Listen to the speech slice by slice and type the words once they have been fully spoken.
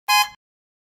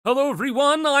Hello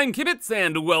everyone, I'm Kibitz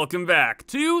and welcome back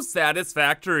to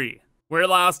Satisfactory, where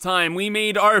last time we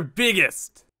made our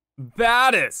biggest,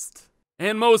 baddest,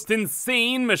 and most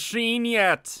insane machine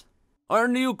yet. Our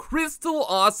new Crystal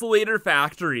Oscillator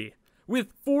factory,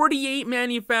 with 48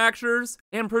 manufacturers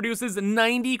and produces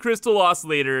 90 crystal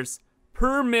oscillators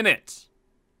per minute.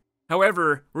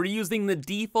 However, we're using the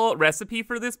default recipe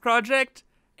for this project,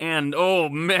 and oh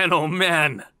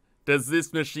man, does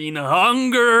this machine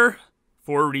hunger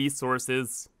for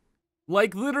resources.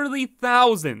 Like literally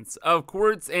thousands of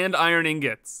quartz and iron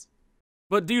ingots.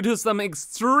 But due to some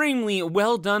extremely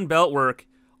well done belt work,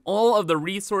 all of the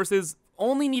resources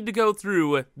only need to go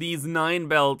through these 9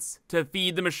 belts to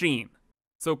feed the machine.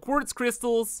 So quartz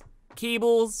crystals,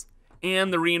 cables,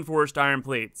 and the reinforced iron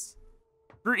plates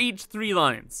for each 3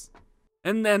 lines.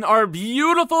 And then our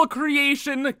beautiful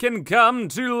creation can come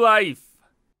to life.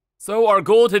 So our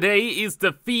goal today is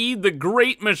to feed the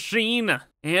great machine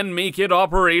and make it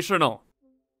operational.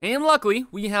 And luckily,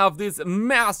 we have this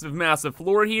massive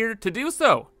floor here to do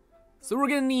so. So we're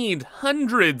gonna need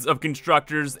hundreds of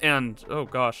constructors and, oh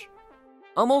gosh,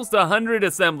 almost 100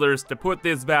 assemblers to put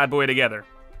this bad boy together.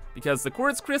 Because the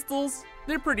quartz crystals,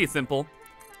 they're pretty simple.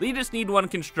 They just need 1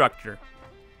 constructor.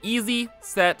 Easy,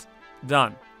 set,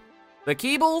 done. The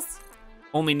cables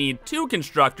only need 2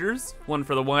 constructors, 1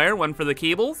 for the wire, 1 for the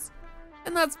cables,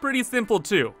 and that's pretty simple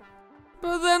too.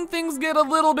 But then things get a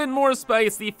little bit more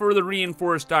spicy for the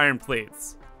reinforced iron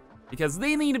plates, because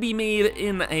they need to be made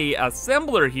in a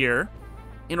assembler here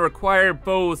and require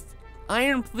both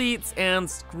iron plates and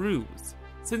screws.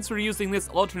 Since we're using this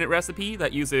alternate recipe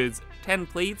that uses 10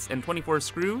 plates and 24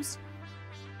 screws,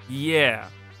 yeah.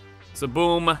 So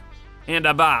boom and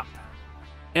a bop.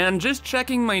 And just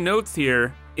checking my notes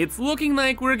here, it's looking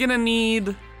like we're gonna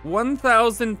need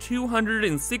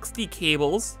 1,260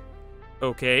 cables,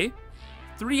 okay,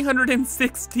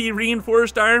 360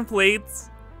 reinforced iron plates,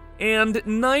 and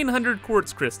 900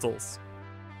 quartz crystals.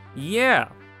 Yeah,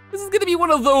 this is gonna be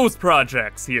one of those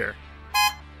projects here.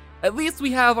 At least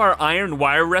we have our iron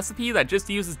wire recipe that just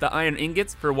uses the iron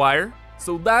ingots for wire,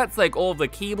 so that's like all of the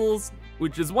cables,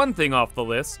 which is one thing off the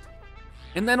list.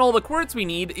 And then all the quartz we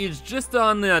need is just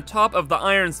on the top of the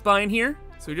iron spine here.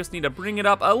 So we just need to bring it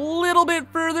up a little bit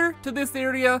further to this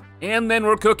area, and then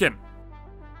we're cooking.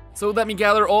 So let me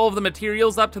gather all of the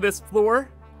materials up to this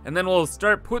floor, and then we'll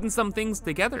start putting some things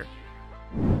together.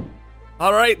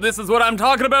 All right, this is what I'm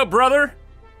talking about, brother.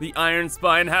 The iron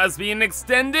spine has been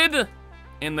extended,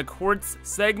 and the quartz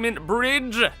segment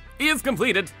bridge is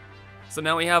completed. So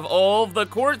now we have all of the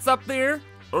quartz up there,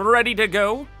 ready to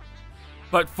go.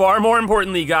 But far more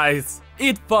importantly, guys,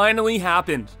 it finally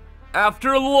happened.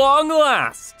 After long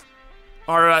last,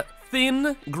 our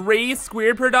thin gray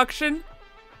square production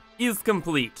is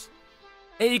complete.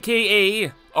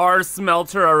 AKA our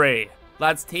smelter array.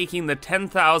 That's taking the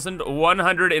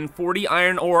 10,140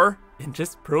 iron ore and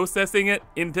just processing it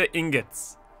into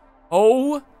ingots.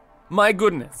 Oh my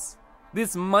goodness.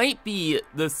 This might be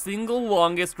the single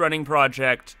longest running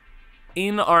project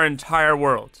in our entire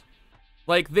world.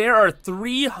 Like, there are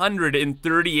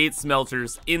 338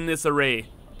 smelters in this array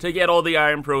to get all the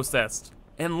iron processed.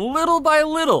 And little by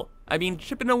little, I've been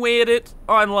chipping away at it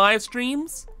on live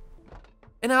streams,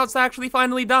 and now it's actually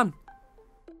finally done.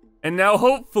 And now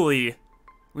hopefully,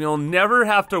 we'll never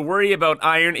have to worry about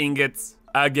iron ingots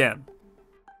again.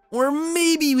 Or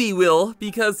maybe we will,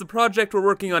 because the project we're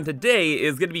working on today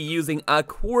is gonna be using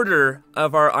 1/4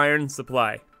 of our iron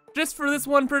supply, just for this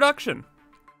one production.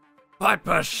 But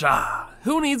pshaw,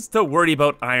 who needs to worry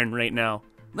about iron right now?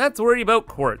 Let's worry about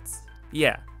quartz.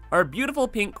 Yeah, our beautiful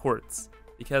pink quartz.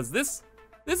 Because this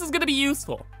is gonna be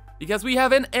useful, because we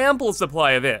have an ample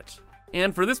supply of it.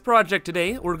 And for this project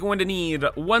today, we're going to need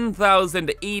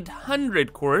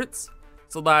 1,800 quartz.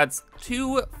 So that's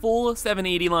 2 full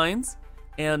 780 lines,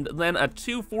 and then a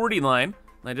 240 line.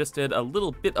 I just did a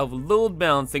little bit of load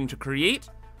balancing to create.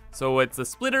 So it's a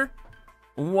splitter.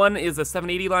 1 is a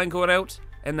 780 line going out,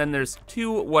 and then there's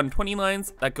 2 120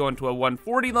 lines that go into a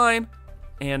 140 line,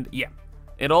 and yeah,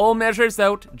 it all measures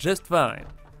out just fine.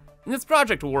 And this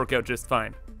project will work out just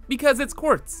fine, because it's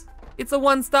quartz. It's a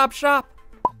one-stop shop.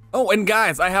 Oh, and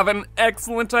guys, I have an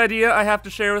excellent idea I have to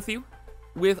share with you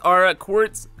with our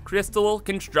quartz crystal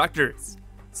constructors.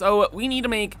 So we need to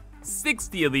make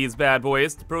 60 of these bad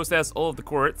boys to process all of the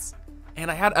quartz,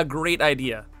 and I had a great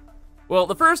idea. Well,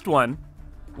 the first one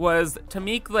was to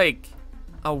make like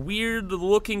a weird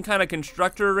looking kind of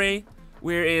constructor array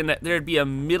wherein there'd be a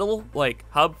middle like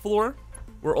hub floor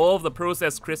where all of the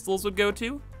processed crystals would go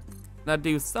to. Now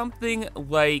do something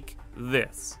like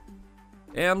this.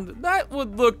 And that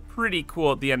would look pretty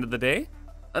cool at the end of the day.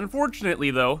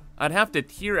 Unfortunately though, I'd have to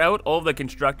tier out all of the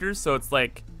constructors, so it's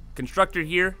like constructor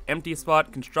here, empty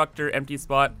spot, constructor, empty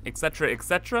spot, etc,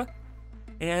 etc.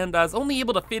 And I was only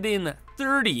able to fit in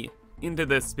 30 into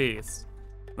this space.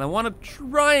 And I want to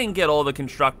try and get all the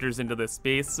constructors into this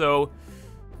space, so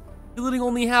building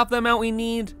only half the amount we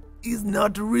need is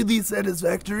not really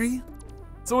satisfactory.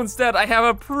 So instead, I have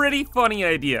a pretty funny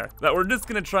idea that we're just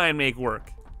gonna try and make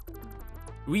work.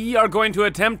 We are going to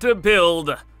attempt to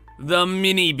build the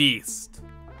mini beast.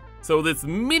 So this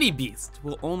mini beast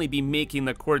will only be making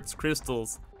the quartz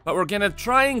crystals, but we're gonna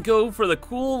try and go for the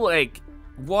cool, like,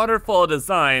 waterfall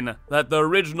design that the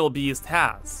original beast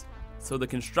has. So the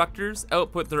constructors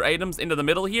output their items into the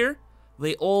middle here.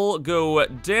 They all go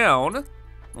down.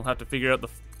 We'll have to figure out the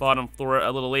bottom floor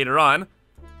a little later on.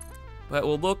 But it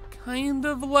will look kind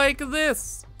of like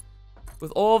this,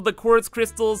 with all of the quartz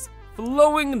crystals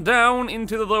flowing down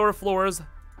into the lower floors,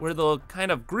 where they'll kind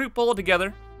of group all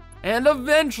together and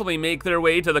eventually make their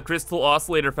way to the Crystal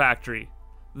Oscillator factory.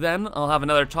 Then I'll have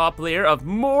another top layer of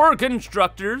more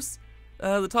constructors.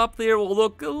 The top layer will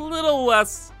look a little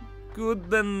less good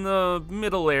than the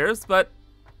middle layers, but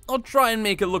I'll try and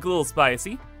make it look a little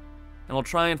spicy. And I'll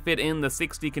try and fit in the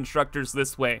 60 constructors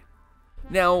this way.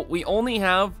 Now, we only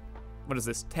have, what is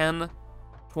this, 10,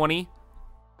 20?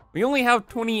 We only have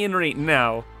 20 in right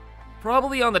now.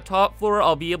 Probably on the top floor,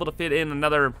 I'll be able to fit in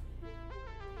another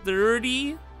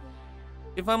 30,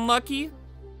 if I'm lucky.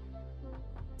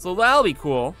 So that'll be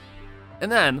cool.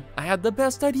 And then, I had the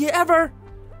best idea ever!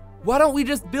 Why don't we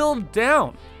just build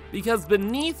down? Because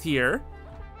beneath here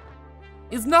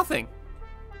is nothing.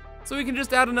 So we can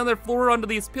just add another floor onto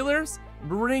these pillars,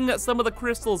 bring some of the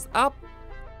crystals up,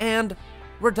 and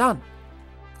we're done.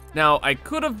 Now, I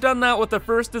could have done that with the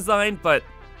first design, but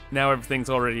now everything's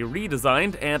already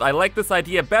redesigned, and I like this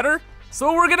idea better,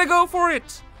 so we're gonna go for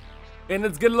it. And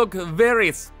it's gonna look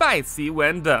very spicy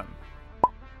when done.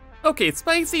 Okay,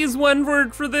 spicy is one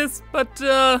word for this, but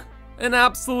an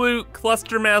absolute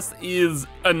cluster mess is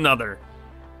another.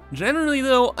 Generally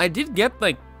though, I did get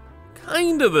like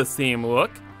kind of the same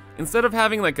look. Instead of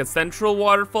having like a central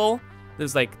waterfall,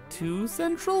 there's like 2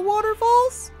 central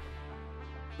waterfalls?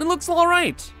 It looks all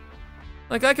right.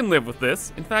 Like, I can live with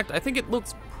this. In fact, I think it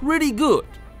looks pretty good.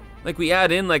 Like, we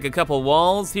add in like a couple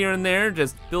walls here and there,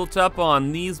 just built up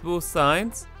on these both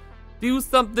sides. Do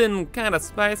something kind of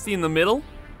spicy in the middle.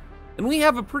 And we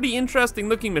have a pretty interesting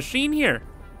looking machine here.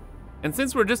 And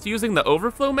since we're just using the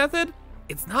overflow method,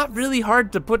 it's not really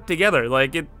hard to put together.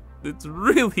 Like, it's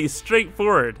really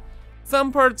straightforward.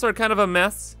 Some parts are kind of a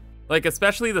mess, like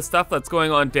especially the stuff that's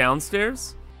going on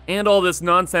downstairs. And all this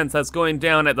nonsense that's going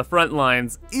down at the front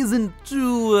lines isn't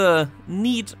too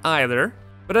neat either.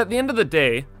 But at the end of the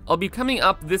day, I'll be coming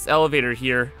up this elevator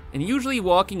here and usually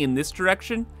walking in this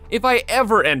direction if I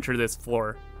ever enter this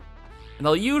floor. And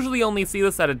I'll usually only see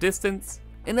this at a distance,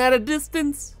 and at a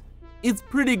distance, it's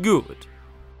pretty good.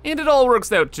 And it all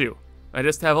works out too. I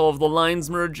just have all of the lines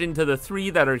merge into the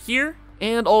 3 that are here,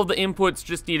 and all of the inputs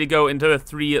just need to go into the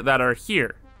 3 that are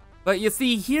here. But you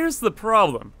see, here's the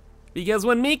problem. Because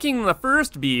when making the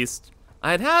first beast,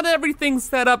 I'd had everything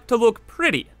set up to look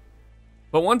pretty.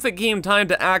 But once it came time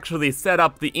to actually set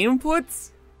up the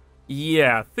inputs,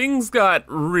 yeah, things got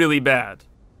really bad.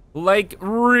 Like,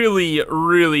 really,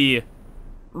 really,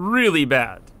 really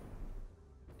bad.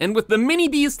 And with the mini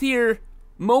beast here,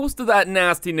 most of that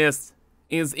nastiness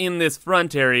is in this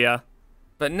front area.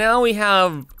 But now we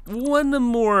have one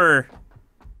more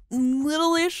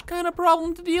little-ish kind of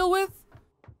problem to deal with.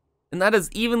 And that is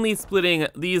evenly splitting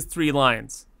these 3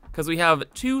 lines. Because we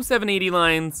have 2 780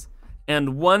 lines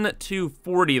and 1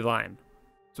 240 line.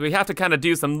 So we have to kind of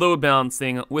do some load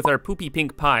balancing with our poopy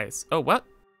pink pies. Oh, what?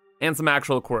 And some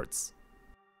actual quartz.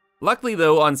 Luckily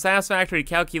though, on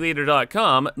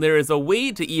satisfactorycalculator.com, there is a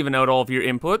way to even out all of your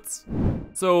inputs.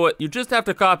 So you just have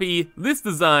to copy this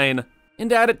design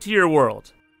and add it to your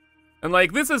world. And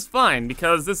like, this is fine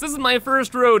because this isn't my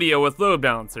first rodeo with load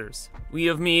balancers. We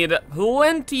have made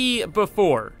plenty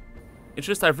before. It's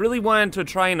just I've really wanted to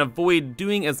try and avoid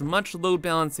doing as much load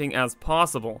balancing as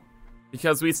possible.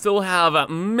 Because we still have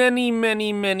many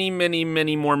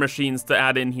more machines to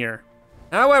add in here.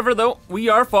 However though, we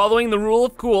are following the rule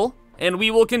of cool, and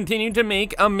we will continue to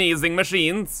make amazing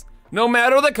machines, no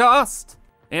matter the cost.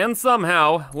 And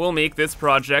somehow, we'll make this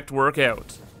project work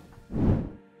out.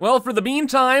 Well, for the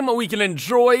meantime, we can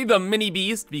enjoy the mini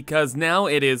beast because now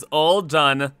it is all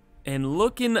done and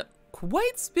looking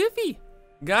quite spiffy.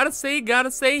 Gotta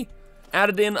say.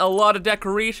 Added in a lot of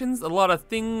decorations, a lot of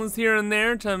things here and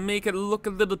there to make it look a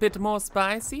little bit more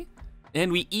spicy.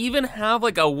 And we even have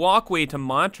like a walkway to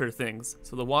monitor things.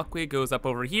 So the walkway goes up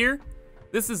over here,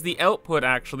 This is the output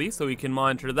actually, so we can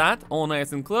monitor that all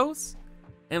nice and close.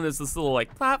 And there's this little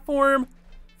like platform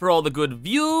for all the good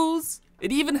views.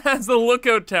 It even has a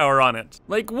lookout tower on it.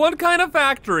 Like, what kind of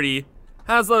factory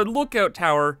has a lookout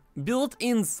tower built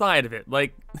inside of it?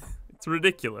 Like, it's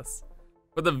ridiculous.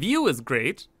 But the view is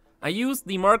great. I used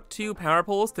the Mark II power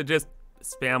poles to just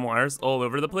spam wires all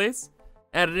over the place.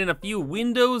 Added in a few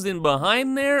windows in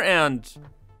behind there, and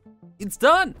it's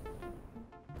done.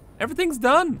 Everything's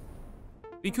done.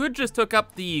 We could just hook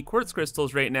up the quartz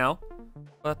crystals right now,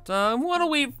 but I want to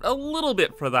wait a little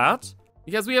bit for that,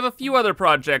 because we have a few other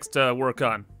projects to work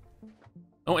on.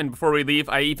 Oh, and before we leave,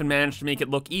 I even managed to make it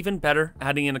look even better,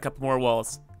 adding in a couple more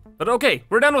walls. But okay,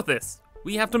 we're done with this.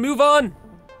 We have to move on.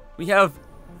 We have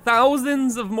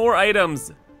thousands of more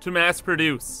items to mass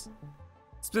produce.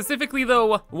 Specifically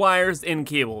though, wires and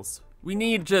cables. We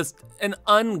need just an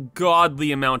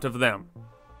ungodly amount of them.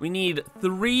 We need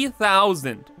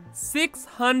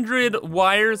 3,600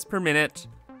 wires per minute.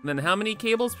 And then how many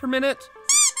cables per minute?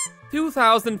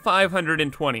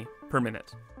 2,520 per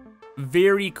minute.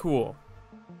 Very cool.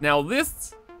 Now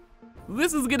this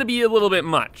is gonna be a little bit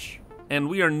much, and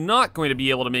we are not going to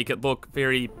be able to make it look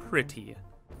very pretty.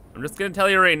 I'm just gonna tell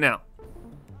you right now.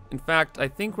 In fact, I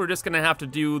think we're just gonna have to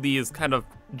do these kind of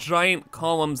giant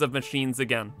columns of machines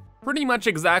again. Pretty much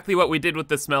exactly what we did with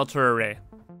the smelter array.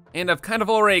 And I've kind of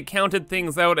already counted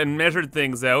things out and measured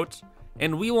things out,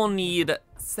 and we will need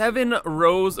 7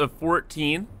 rows of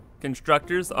 14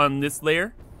 constructors on this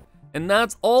layer, and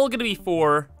that's all gonna be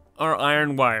for our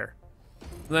iron wire.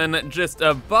 Then just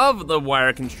above the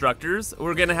wire constructors,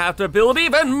 we're gonna have to build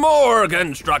even more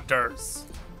constructors.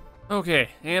 Okay,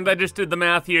 and I just did the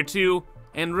math here too,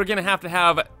 and we're gonna have to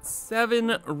have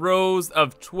 7 rows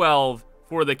of 12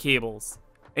 for the cables.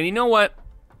 And you know what?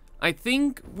 I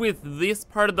think with this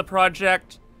part of the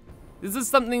project, this is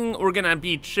something we're gonna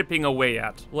be chipping away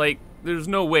at. Like, there's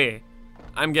no way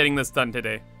I'm getting this done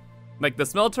today. Like, the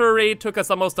smelter array took us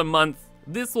almost a month.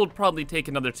 This will probably take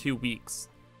another 2 weeks.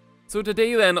 So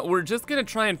today then, we're just gonna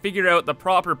try and figure out the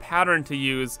proper pattern to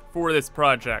use for this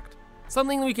project.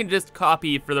 Something we can just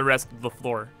copy for the rest of the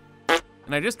floor.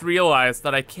 And I just realized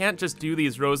that I can't just do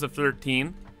these rows of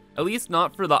 13, at least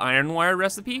not for the iron wire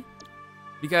recipe,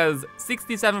 because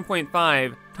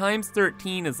 67.5 times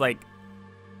 13 is like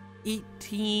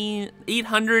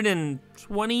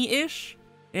 820-ish,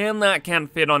 and that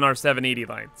can't fit on our 780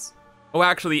 lines. Oh,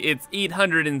 actually, it's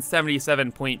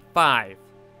 877.5,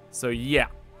 so yeah.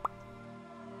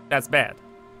 That's bad.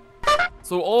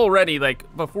 So already, like,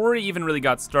 before we even really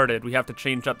got started, we have to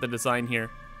change up the design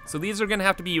here. So these are gonna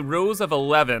have to be rows of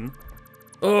 11.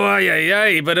 Oh,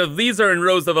 ay, but if these are in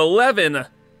rows of 11,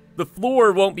 the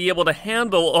floor won't be able to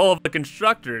handle all of the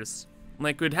constructors.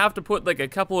 Like, we'd have to put like a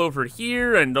couple over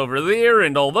here and over there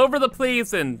and all over the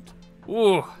place, and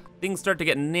ooh, things start to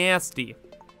get nasty.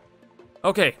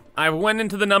 Okay, I went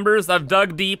into the numbers, I've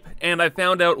dug deep, and I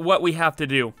found out what we have to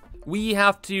do. We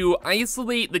have to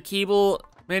isolate the cable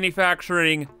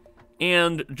manufacturing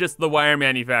and just the wire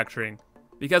manufacturing,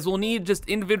 because we'll need just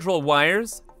individual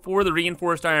wires for the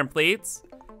reinforced iron plates,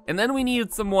 and then we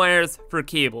need some wires for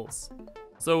cables.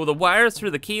 So the wires for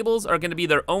the cables are gonna be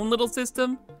their own little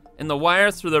system, and the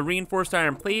wires for the reinforced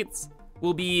iron plates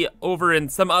will be over in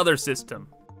some other system.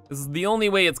 This is the only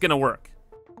way it's gonna work.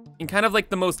 And kind of like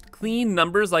the most clean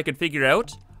numbers I could figure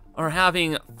out are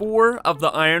having 4 of the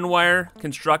iron wire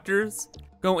constructors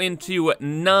go into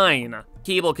 9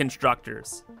 cable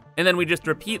constructors. And then we just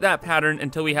repeat that pattern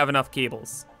until we have enough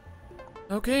cables.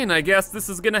 Okay, and I guess this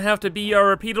is gonna have to be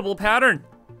our repeatable pattern.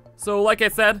 So like I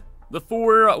said, the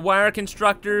 4 wire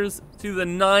constructors to the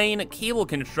 9 cable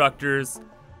constructors.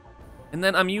 And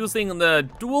then I'm using the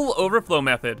dual overflow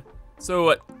method.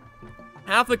 So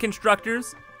half the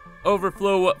constructors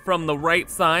overflow from the right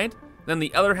side, then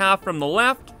the other half from the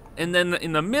left, and then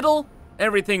in the middle,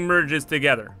 everything merges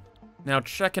together. Now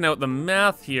checking out the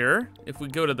math here, if we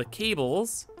go to the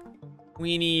cables,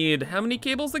 we need how many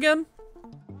cables again?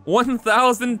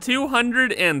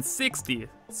 1,260.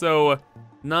 So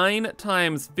 9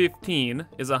 times 15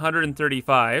 is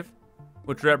 135,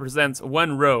 which represents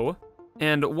 1 row,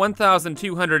 and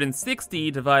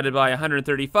 1,260 divided by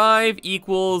 135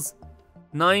 equals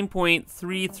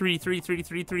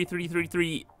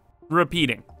 9.33333333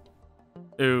 repeating.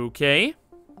 Okay.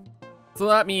 So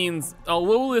that means,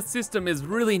 although this system is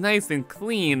really nice and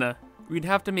clean, we'd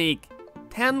have to make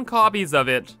 10 copies of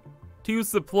it to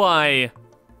supply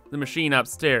the machine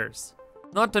upstairs.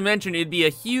 Not to mention, it'd be a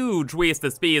huge waste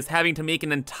of space having to make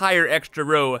an entire extra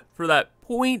row for that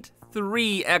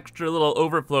 0.3 extra little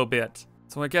overflow bit.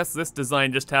 So I guess this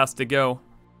design just has to go.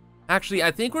 Actually,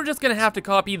 I think we're just gonna have to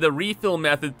copy the refill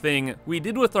method thing we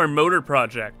did with our motor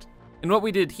project. And what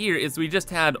we did here is we just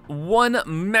had one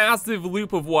massive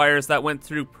loop of wires that went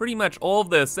through pretty much all of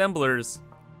the assemblers,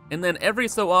 and then every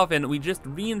so often we just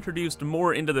reintroduced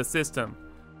more into the system.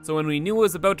 So when we knew it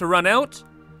was about to run out,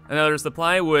 another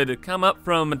supply would come up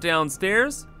from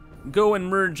downstairs, go and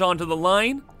merge onto the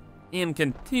line, and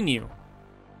continue.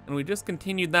 And we just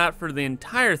continued that for the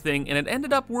entire thing, and it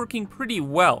ended up working pretty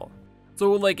well.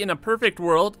 So like in a perfect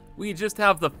world, we just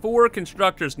have the 4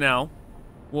 constructors now.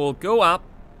 We'll go up,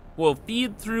 we'll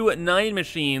feed through 9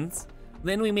 machines,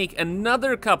 then we make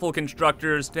another couple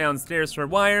constructors downstairs for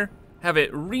wire, have it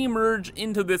re-merge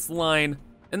into this line,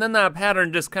 and then that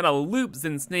pattern just kind of loops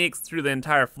and snakes through the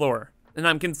entire floor. And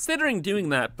I'm considering doing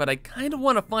that, but I kind of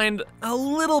want to find a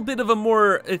little bit of a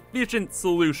more efficient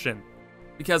solution,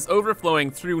 because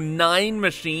overflowing through 9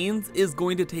 machines is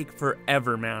going to take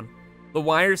forever, man. The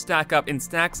wires stack up in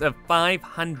stacks of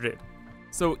 500.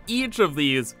 So each of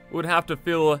these would have to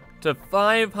fill to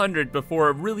 500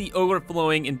 before really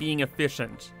overflowing and being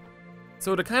efficient.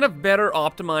 So to kind of better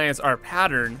optimize our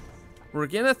pattern, we're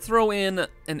gonna throw in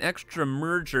an extra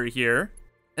merger here,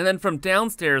 and then from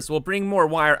downstairs we'll bring more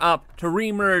wire up to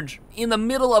re-merge in the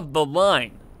middle of the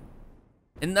line.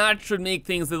 And that should make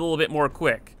things a little bit more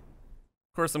quick.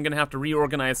 Of course, I'm gonna have to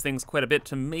reorganize things quite a bit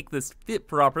to make this fit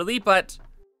properly, but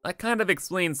that kind of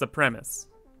explains the premise.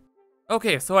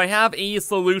 Okay, so I have a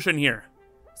solution here.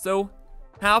 So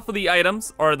half of the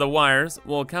items, or the wires,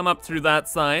 will come up through that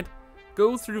side,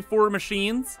 go through 4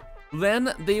 machines,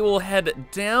 then they will head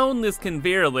down this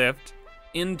conveyor lift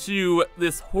into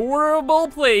this horrible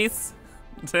place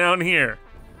down here,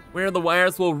 where the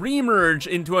wires will re-merge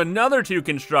into another 2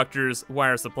 constructors'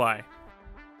 wire supply.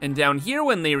 And down here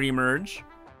when they re-merge,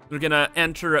 we're gonna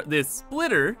enter this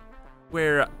splitter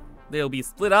where they'll be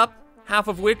split up, half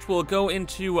of which will go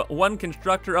into 1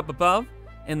 constructor up above,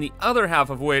 and the other half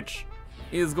of which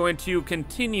is going to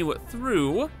continue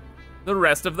through the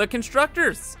rest of the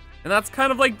constructors. And that's kind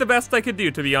of like the best I could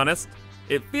do, to be honest.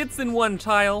 It fits in 1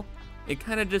 tile. It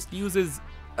kind of just uses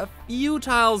a few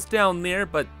tiles down there,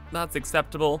 but that's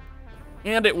acceptable.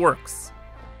 And it works.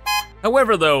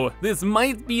 However though, this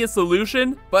might be a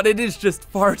solution, but it is just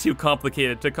far too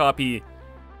complicated to copy,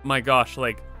 my gosh,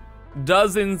 like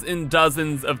dozens and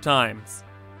dozens of times.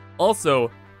 Also,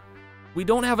 we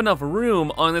don't have enough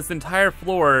room on this entire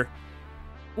floor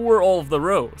for all of the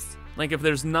rows. Like if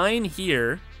there's 9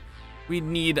 here, we'd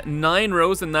need 9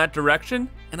 rows in that direction,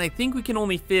 and I think we can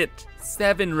only fit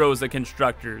 7 rows of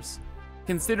constructors,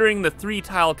 considering the 3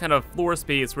 tile kind of floor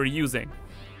space we're using.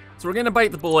 So we're gonna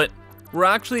bite the bullet. We're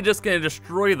actually just gonna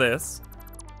destroy this,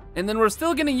 and then we're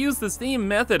still gonna use the same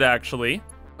method actually,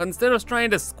 but instead of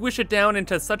trying to squish it down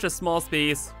into such a small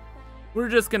space, we're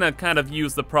just gonna kind of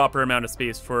use the proper amount of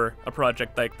space for a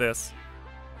project like this.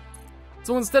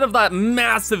 So instead of that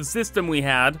massive system we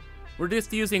had, we're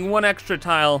just using 1 extra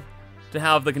tile to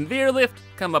have the conveyor lift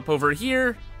come up over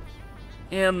here,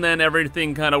 and then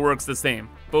everything kind of works the same.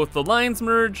 Both the lines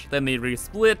merge, then they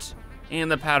resplit, and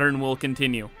the pattern will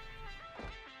continue.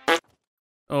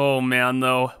 Oh man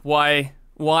though, why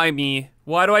me?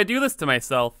 Why do I do this to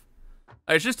myself?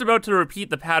 I was just about to repeat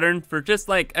the pattern for just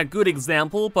like a good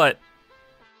example, but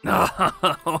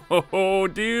oh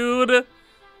dude.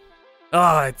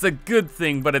 It's a good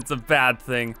thing, but it's a bad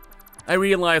thing. I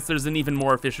realize there's an even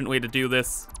more efficient way to do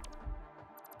this.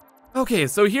 Okay,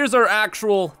 so here's our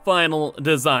actual final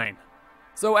design.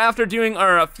 So after doing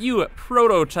our few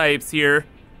prototypes here,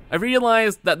 I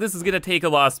realized that this is gonna take a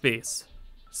lot of space.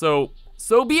 So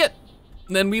be it.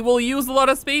 Then we will use a lot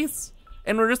of space,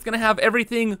 and we're just gonna have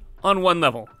everything on 1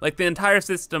 level, like the entire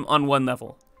system on 1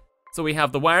 level. So we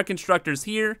have the wire constructors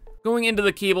here, going into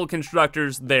the cable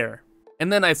constructors there.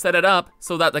 And then I set it up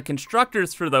so that the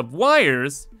constructors for the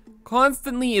wires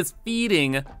constantly is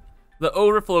feeding the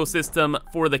overflow system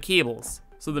for the cables.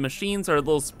 So the machines are a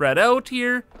little spread out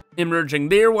here, merging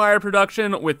their wire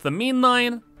production with the main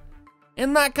line.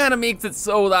 And that kind of makes it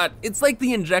so that it's like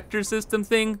the injector system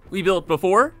thing we built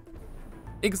before,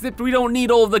 except we don't need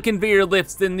all the conveyor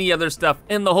lifts and the other stuff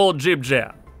and the whole jib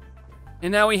jab.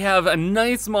 And now we have a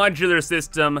nice modular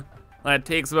system that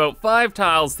takes about 5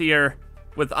 tiles here,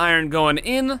 with iron going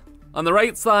in on the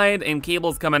right side and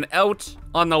cables coming out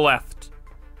on the left.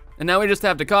 And now we just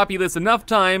have to copy this enough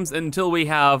times until we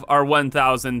have our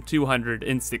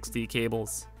 1,260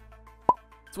 cables.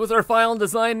 So with our final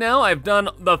design now, I've done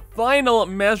the final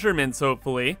measurements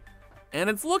hopefully, and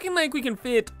it's looking like we can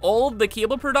fit all of the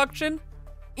cable production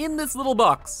in this little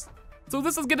box. So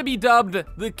this is gonna be dubbed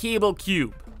the cable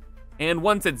cube. And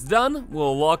once it's done,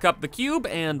 we'll lock up the cube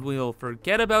and we'll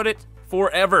forget about it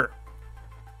forever.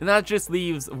 And that just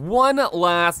leaves one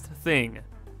last thing.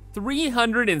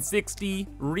 360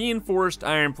 reinforced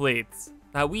iron plates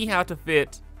that we have to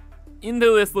fit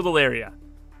into this little area.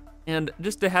 And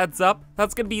just a heads up,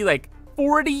 that's gonna be like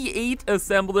 48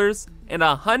 assemblers and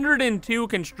 102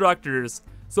 constructors.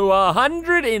 So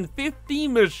 150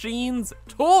 machines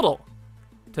total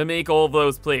to make all of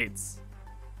those plates.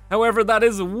 However, that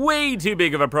is way too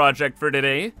big of a project for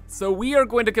today, so we are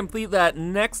going to complete that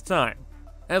next time,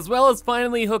 as well as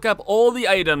finally hook up all the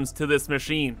items to this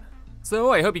machine.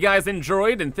 So I hope you guys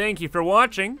enjoyed and thank you for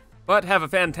watching, but have a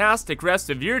fantastic rest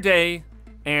of your day,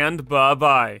 and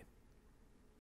bye-bye.